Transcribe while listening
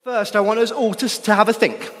First, I want us all to have a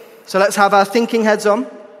think. So let's have our thinking heads on.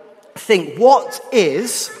 Think, what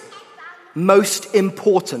is most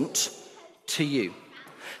important to you?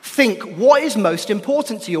 Think, what is most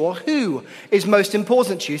important to you, or who is most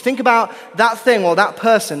important to you? Think about that thing or that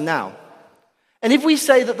person now. And if we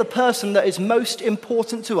say that the person that is most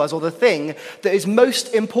important to us, or the thing that is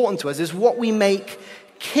most important to us, is what we make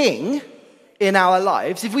king in our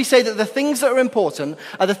lives, if we say that the things that are important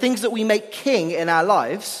are the things that we make king in our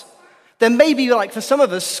lives, then maybe, like for some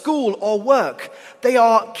of us, school or work, they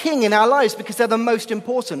are king in our lives because they're the most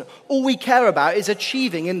important. All we care about is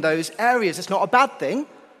achieving in those areas. It's not a bad thing,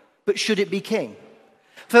 but should it be king?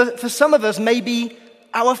 For some of us, maybe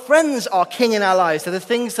our friends are king in our lives. They're the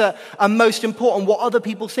things that are most important, what other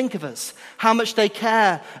people think of us, how much they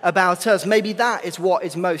care about us. Maybe that is what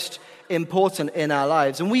is most important in our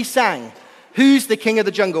lives. And we sang, "Who's the King of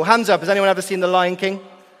the Jungle?" Hands up, has anyone ever seen The Lion King?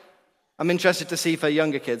 I'm interested to see for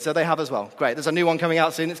younger kids, so they have as well. Great, there's a new one coming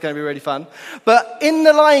out soon, it's going to be really fun. But in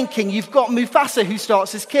The Lion King, you've got Mufasa who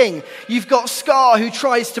starts as king. You've got Scar who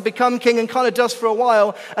tries to become king and kind of does for a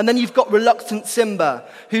while. And then you've got reluctant Simba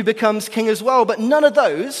who becomes king as well. But none of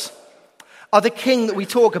those are the king that we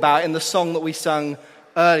talk about in the song that we sung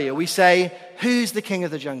earlier. We say, "Who's the king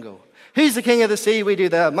of the jungle? Who's the king of the sea?" We do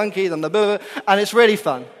the monkeys and the boo, and it's really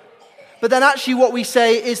fun. But then actually what we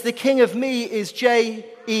say is the king of me is Jesus,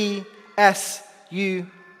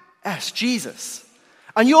 Jesus.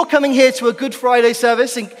 And you're coming here to a Good Friday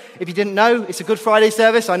service, and if you didn't know, it's a Good Friday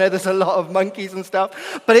service. I know there's a lot of monkeys and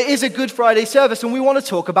stuff, but it is a Good Friday service, and we want to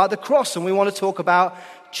talk about the cross, and we want to talk about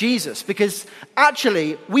Jesus, because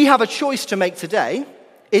actually we have a choice to make today.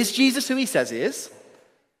 Is Jesus who he says he is?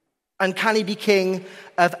 And can he be king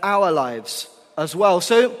of our lives as well?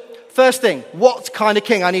 So first thing, what kind of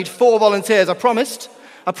king? I need 4 volunteers. I promised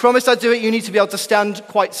I'd do it. You need to be able to stand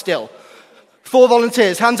quite still. 4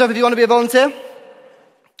 volunteers. Hands up if you want to be a volunteer.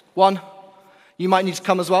 1. You might need to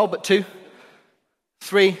come as well, but 2,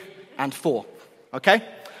 3, and 4. Okay?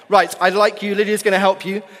 Right, I'd like you, Lydia's going to help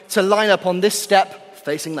you, to line up on this step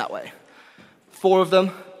facing that way. 4 of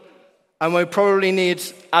them. And we'll probably need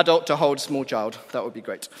adult to hold small child. That would be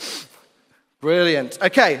great. Brilliant.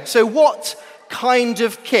 Okay, so what kind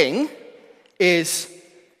of king is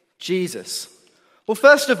Jesus? Well,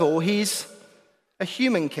 first of all, he's a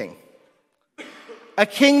human king. A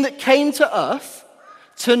king that came to earth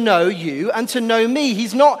to know you and to know me.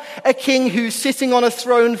 He's not a king who's sitting on a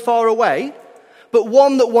throne far away, but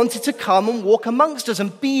one that wanted to come and walk amongst us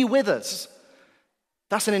and be with us.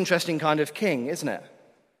 That's an interesting kind of king, isn't it?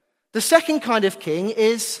 The second kind of king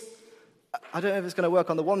is, I don't know if it's going to work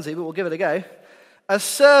on the onesie, but we'll give it a go. A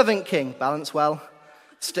servant king. Balance well.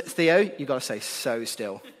 Theo, you've got to say so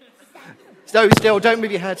still. So still, don't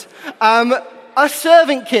move your head. A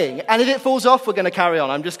servant king. And if it falls off, we're going to carry on.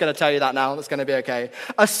 I'm just going to tell you that now. It's going to be okay.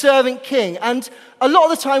 A servant king. And a lot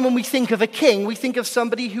of the time when we think of a king, we think of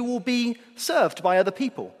somebody who will be served by other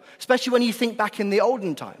people, especially when you think back in the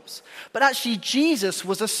olden times. But actually, Jesus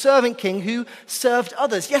was a servant king who served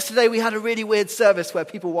others. Yesterday, we had a really weird service where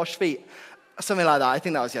people wash feet. Something like that. I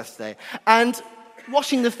think that was yesterday. And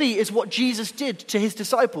washing the feet is what Jesus did to his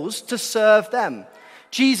disciples to serve them.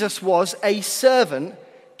 Jesus was a servant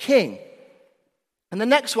king. And the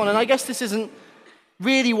next one, and I guess this isn't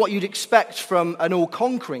really what you'd expect from an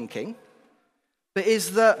all-conquering king, but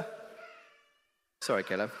is that, sorry,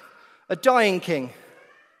 Caleb, a dying king.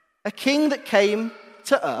 A king that came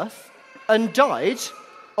to earth and died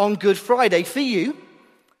on Good Friday for you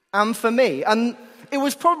and for me. And it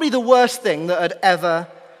was probably the worst thing that had ever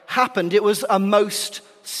happened. It was a most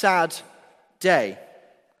sad day.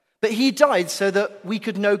 But he died so that we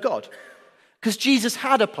could know God. Because Jesus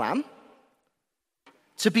had a plan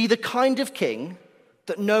to be the kind of king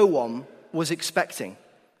that no one was expecting.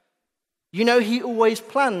 You know, he always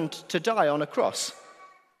planned to die on a cross.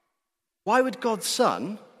 Why would God's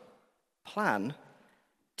Son plan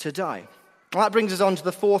to die? Well, that brings us on to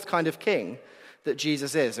the 4th kind of king that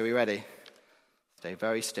Jesus is. Are we ready? Stay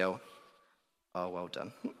very still. Oh, well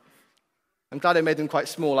done. I'm glad I made them quite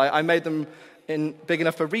small. I made them big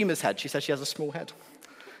enough for Rima's head. She says she has a small head.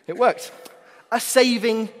 It worked. A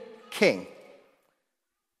saving king.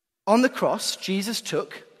 On the cross, Jesus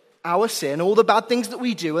took our sin, all the bad things that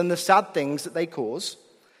we do and the sad things that they cause.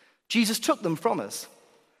 Jesus took them from us.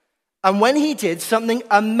 And when he did, something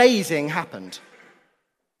amazing happened.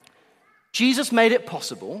 Jesus made it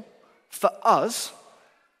possible for us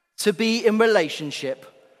to be in relationship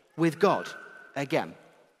with God again.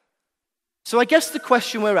 So I guess the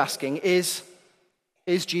question we're asking is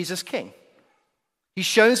Jesus king? He's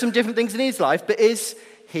shown some different things in his life, but is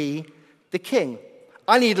he the king?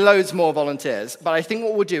 I need loads more volunteers, but I think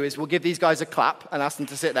what we'll do is we'll give these guys a clap and ask them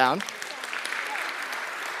to sit down.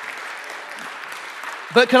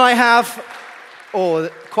 But can I have,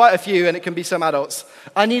 quite a few, and it can be some adults.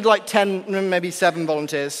 I need like 10, maybe 7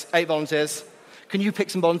 volunteers, 8 volunteers. Can you pick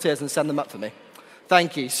some volunteers and send them up for me?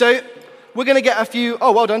 Thank you. So we're going to get a few,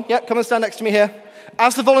 well done. Yeah, come and stand next to me here.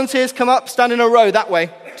 As the volunteers come up, stand in a row that way,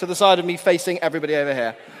 to the side of me, facing everybody over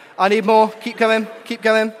here. I need more. Keep coming. Keep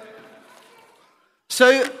coming.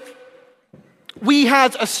 So we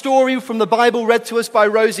had a story from the Bible read to us by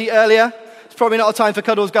Rosie earlier. It's probably not a time for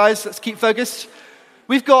cuddles, guys. Let's keep focused.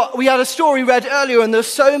 We had a story read earlier, and there's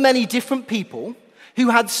so many different people who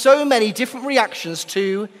had so many different reactions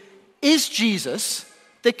to, is Jesus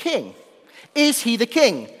the king? Is he the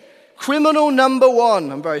king? Criminal number 1.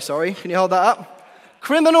 I'm very sorry. Can you hold that up?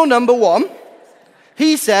 Criminal number 1.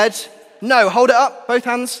 He said, no, hold it up, both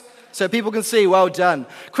hands, so people can see. Well done.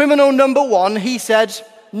 Criminal number 1, he said,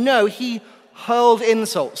 no, he hurled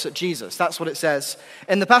insults at Jesus. That's what it says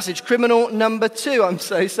in the passage. Criminal number 2, I'm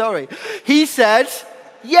so sorry. He said,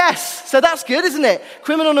 yes. So that's good, isn't it?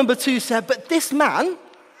 Criminal number 2 said, but this man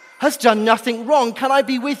has done nothing wrong. Can I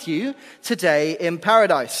be with you today in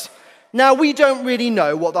paradise? Now, we don't really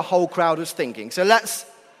know what the whole crowd was thinking. So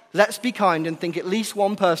let's be kind and think at least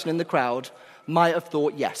one person in the crowd might have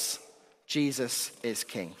thought, yes, Jesus is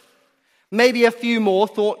king. Maybe a few more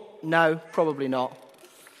thought, no, probably not.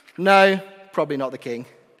 No, probably not the king.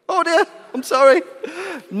 Oh dear, I'm sorry.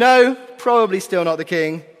 No, probably still not the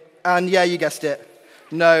king. And yeah, you guessed it.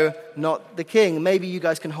 No, not the king. Maybe you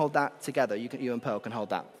guys can hold that together. You and Pearl can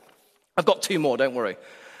hold that. I've got 2 more, don't worry.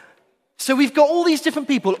 So we've got all these different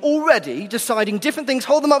people already deciding different things.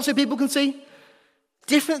 Hold them up so people can see.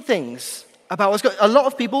 Different things about what's going on. A lot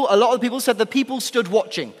of the people said the people stood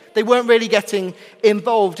watching. They weren't really getting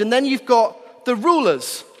involved. And then you've got the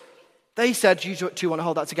rulers. They said, do you want to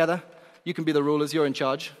hold that together? You can be the rulers. You're in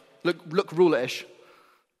charge. Look ruler-ish.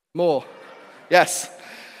 More. Yes.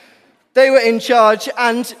 They were in charge,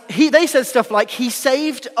 and they said stuff like, he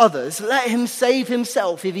saved others. Let him save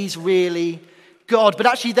himself if he's really God. But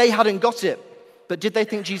actually, they hadn't got it. But did they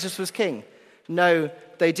think Jesus was king? No,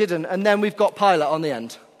 they didn't. And then we've got Pilate on the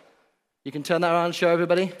end. You can turn that around and show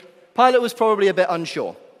everybody. Pilate was probably a bit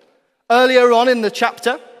unsure. Earlier on in this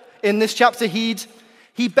chapter,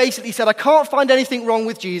 he basically said, I can't find anything wrong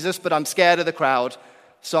with Jesus, but I'm scared of the crowd,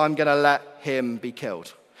 so I'm going to let him be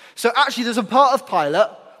killed. So actually, there's a part of Pilate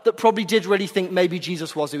that probably did really think maybe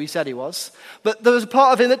Jesus was who he said he was. But there was a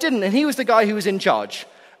part of him that didn't, and he was the guy who was in charge.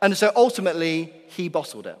 And so ultimately, he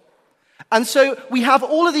bottled it. And so we have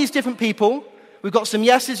all of these different people. We've got some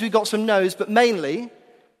yeses, we've got some nos, but mainly,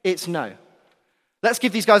 it's no. Let's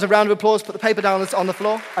give these guys a round of applause, put the paper down on the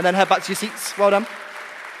floor, and then head back to your seats. Well done.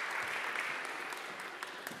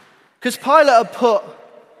 Because Pilate had put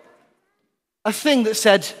a thing that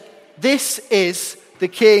said, this is the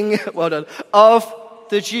king, well done, of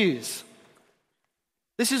the Jews.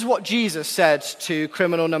 This is what Jesus said to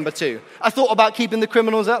criminal number 2. I thought about keeping the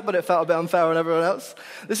criminals up, but it felt a bit unfair on everyone else.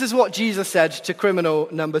 This is what Jesus said to criminal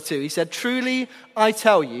number 2. He said, truly, I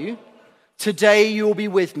tell you, today you will be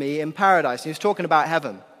with me in paradise. And he was talking about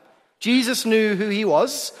heaven. Jesus knew who he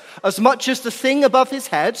was, as much as the thing above his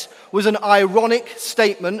head was an ironic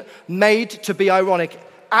statement made to be ironic.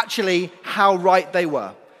 Actually, how right they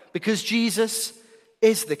were. Because Jesus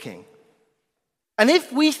is the king. And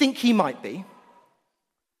if we think he might be,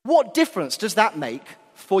 what difference does that make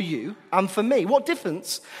for you and for me? What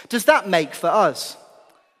difference does that make for us?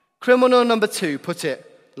 Criminal number 2 put it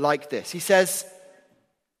like this. He says,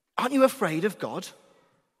 aren't you afraid of God?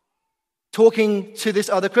 Talking to this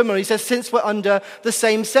other criminal, he says, since we're under the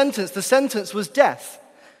same sentence, the sentence was death.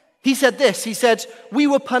 He said this, he said, we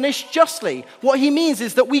were punished justly. What he means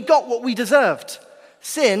is that we got what we deserved.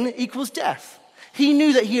 Sin equals death. He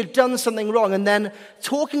knew that he had done something wrong, and then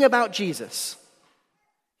talking about Jesus,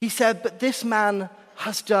 he said, but this man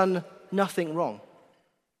has done nothing wrong.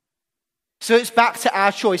 So it's back to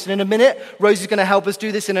our choice. And in a minute, Rosie's going to help us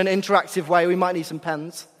do this in an interactive way. We might need some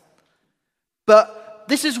pens. But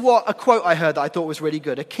this is what a quote I heard that I thought was really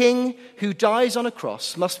good. A king who dies on a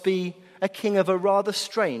cross must be a king of a rather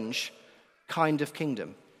strange kind of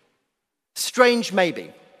kingdom. Strange,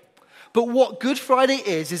 maybe. But what Good Friday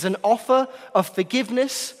is an offer of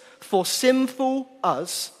forgiveness for sinful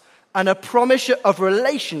us and a promise of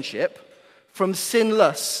relationship from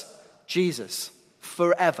sinless Jesus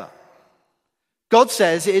forever. God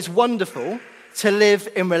says it is wonderful to live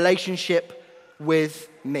in relationship with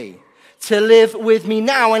me. To live with me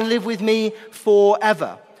now and live with me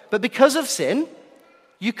forever. But because of sin,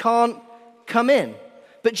 you can't come in.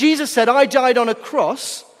 But Jesus said, I died on a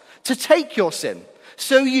cross to take your sin,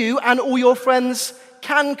 so you and all your friends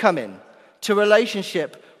can come in to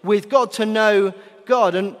relationship with God, to know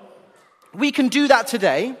God. And we can do that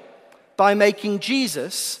today by making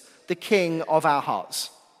Jesus the King of our hearts.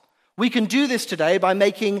 We can do this today by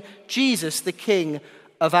making Jesus the King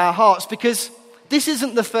of our hearts, because this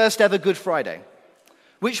isn't the first ever Good Friday,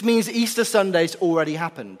 which means Easter Sunday's already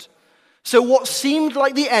happened. So what seemed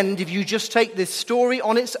like the end, if you just take this story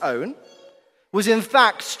on its own, was in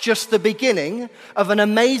fact just the beginning of an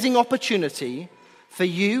amazing opportunity for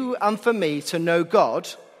you and for me to know God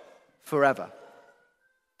forever.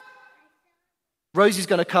 Rosie's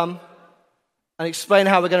going to come and explain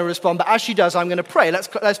how we're going to respond, but as she does, I'm going to pray.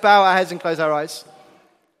 Let's bow our heads and close our eyes.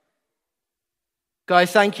 God, I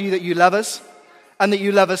thank you that you love us, and that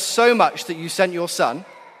you love us so much that you sent your Son,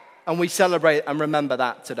 and we celebrate and remember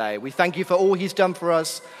that today. We thank you for all he's done for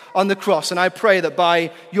us on the cross, and I pray that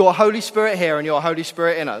by your Holy Spirit here and your Holy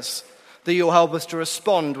Spirit in us, that you'll help us to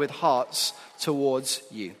respond with hearts towards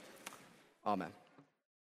you. Amen.